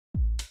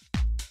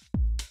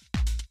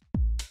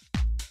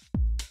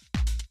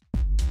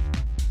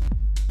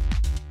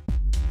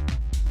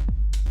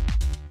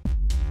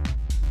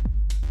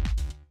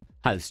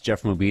Hi, this is Jeff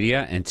from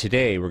Mobedia, and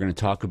today we're going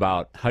to talk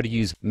about how to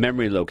use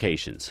memory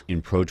locations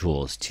in Pro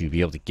Tools to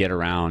be able to get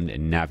around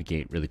and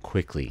navigate really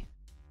quickly.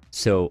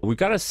 So we've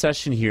got a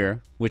session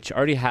here which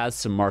already has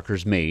some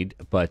markers made,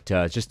 but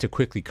just to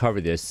quickly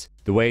cover this,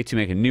 the way to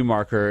make a new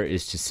marker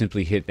is to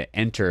simply hit the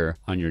enter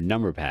on your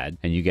number pad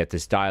and you get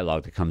this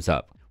dialog that comes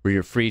up where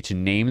you're free to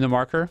name the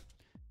marker.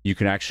 You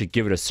can actually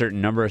give it a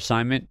certain number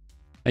assignment,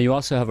 and you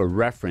also have a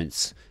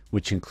reference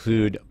which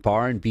include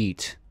bar and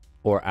beat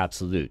or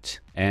absolute.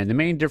 And the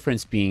main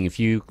difference being if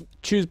you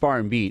choose bar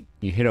and beat,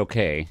 you hit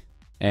OK,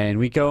 and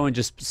we go and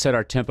just set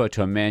our tempo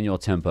to a manual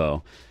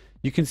tempo,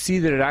 you can see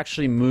that it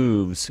actually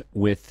moves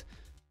with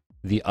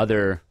the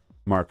other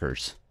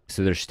markers.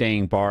 So they're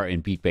staying bar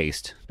and beat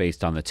based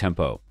on the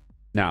tempo.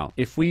 Now,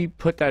 if we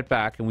put that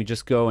back and we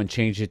just go and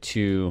change it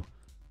to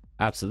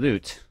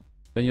absolute,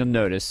 then you'll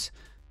notice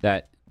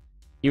that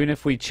even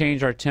if we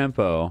change our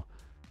tempo,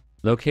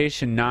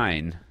 location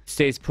 9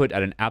 stays put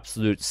at an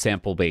absolute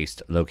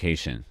sample-based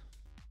location.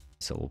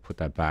 So we'll put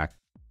that back.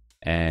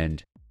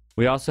 And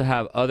we also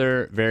have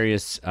other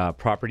various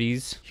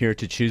properties here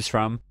to choose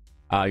from.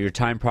 Your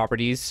time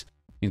properties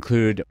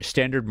include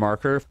standard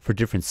marker for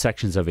different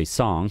sections of a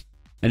song.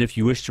 And if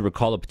you wish to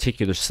recall a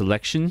particular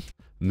selection,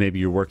 maybe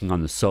you're working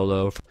on the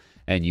solo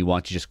and you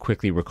want to just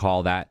quickly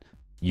recall that,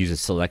 use a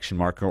selection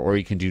marker, or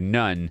you can do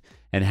none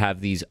and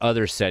have these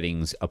other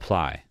settings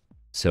apply.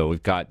 So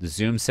we've got the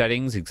zoom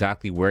settings,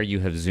 exactly where you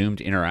have zoomed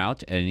in or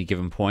out at any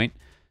given point.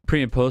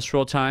 Pre and post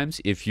roll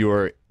times, if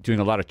you're doing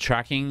a lot of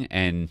tracking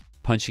and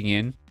punching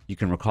in, you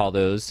can recall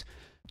those.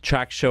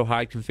 Track show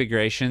hide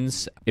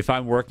configurations. If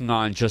I'm working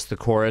on just the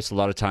chorus, a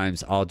lot of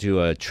times I'll do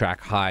a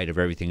track hide of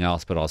everything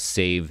else, but I'll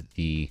save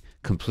the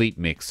complete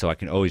mix so I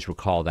can always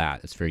recall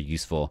that. It's very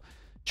useful.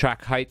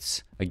 Track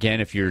heights, again,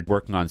 if you're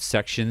working on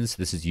sections,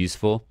 this is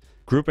useful.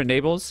 Group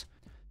enables.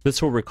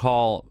 This will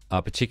recall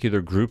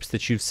particular groups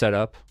that you've set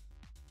up.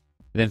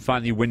 Then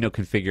finally, window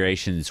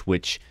configurations,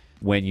 which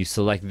when you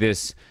select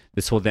this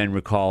will then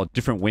recall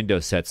different window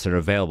sets that are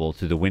available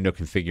through the window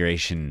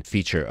configuration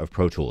feature of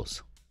Pro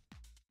Tools.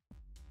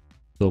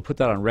 So we'll put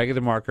that on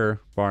regular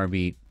marker, bar and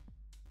beat.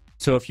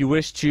 So if you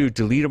wish to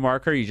delete a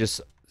marker, you just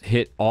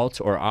hit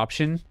Alt or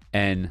Option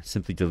and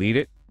simply delete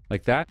it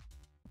like that.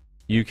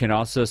 You can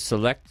also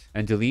select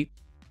and delete,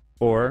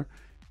 or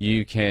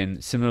you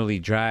can similarly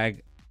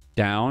drag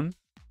down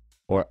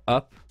or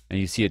up, and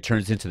you see it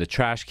turns into the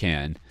trash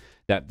can.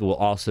 That will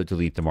also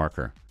delete the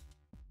marker.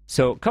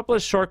 So a couple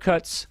of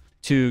shortcuts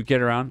to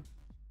get around.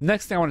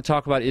 Next thing I want to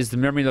talk about is the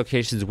memory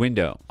locations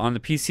window. On the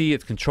PC,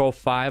 it's Control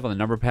 5 on the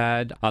number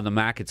pad. On the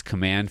Mac, it's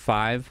Command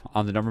 5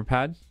 on the number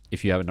pad,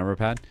 if you have a number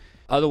pad.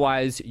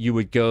 Otherwise, you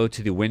would go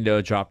to the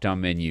window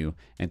drop-down menu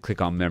and click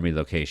on memory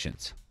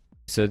locations.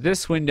 So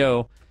this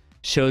window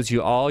shows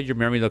you all your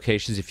memory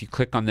locations. If you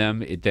click on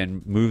them, it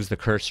then moves the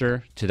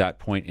cursor to that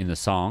point in the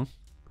song.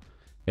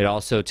 It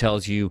also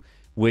tells you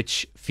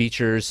which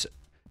features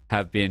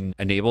have been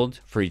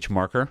enabled for each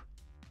marker,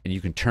 and you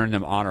can turn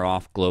them on or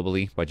off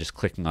globally by just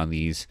clicking on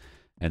these,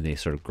 and they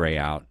sort of gray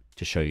out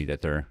to show you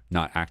that they're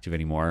not active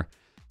anymore.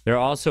 There are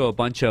also a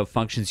bunch of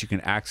functions you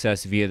can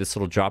access via this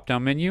little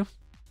drop-down menu.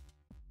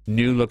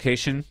 New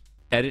location,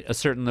 edit a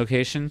certain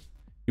location.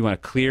 You want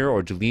to clear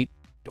or delete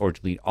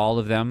all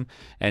of them,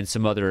 and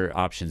some other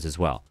options as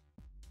well.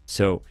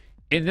 So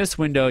in this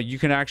window, you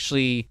can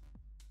actually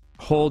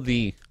hold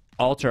the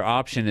Alt or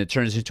Option, it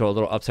turns into a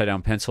little upside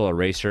down pencil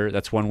eraser.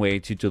 That's one way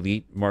to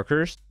delete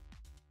markers.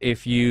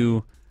 If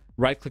you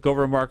right click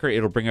over a marker,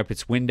 it'll bring up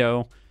its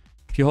window.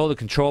 If you hold the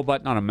control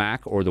button on a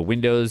Mac or the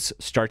Windows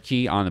start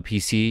key on the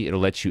PC, it'll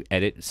let you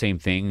edit. Same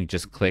thing, you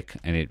just click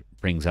and it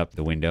brings up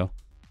the window.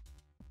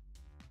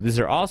 These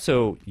are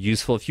also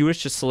useful if you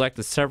wish to select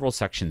the several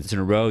sections in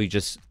a row. You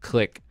just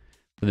click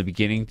from the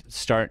beginning,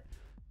 start,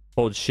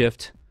 hold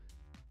Shift,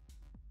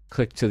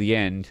 click to the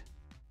end.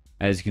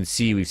 As you can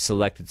see, we've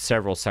selected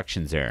several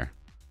sections there.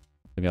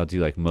 Maybe I'll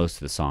do like most of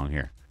the song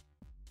here.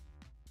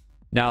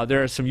 Now,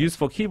 there are some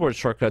useful keyboard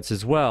shortcuts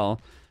as well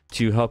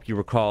to help you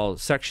recall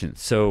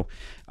sections. So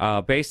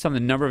based on the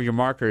number of your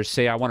markers,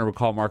 say I want to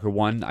recall marker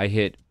 1, I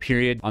hit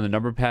period on the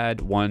number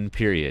pad, 1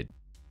 period.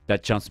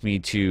 That jumps me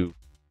to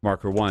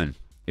marker 1.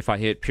 If I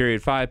hit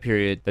period 5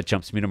 period, that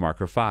jumps me to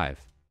marker 5.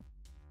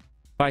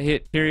 If I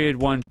hit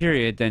period 1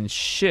 period, then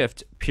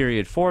shift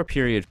period 4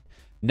 period,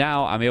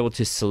 now I'm able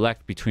to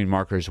select between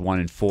markers 1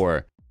 and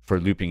 4 for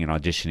looping and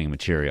auditioning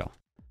material.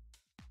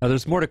 Now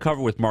there's more to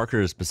cover with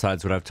markers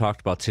besides what I've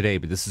talked about today,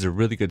 but this is a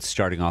really good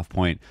starting off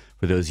point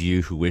for those of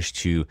you who wish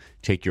to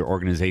take your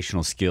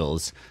organizational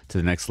skills to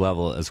the next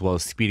level, as well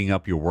as speeding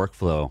up your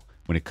workflow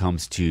when it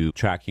comes to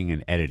tracking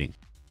and editing.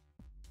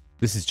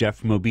 This is Jeff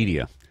from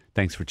Mobedia.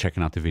 Thanks for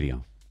checking out the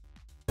video.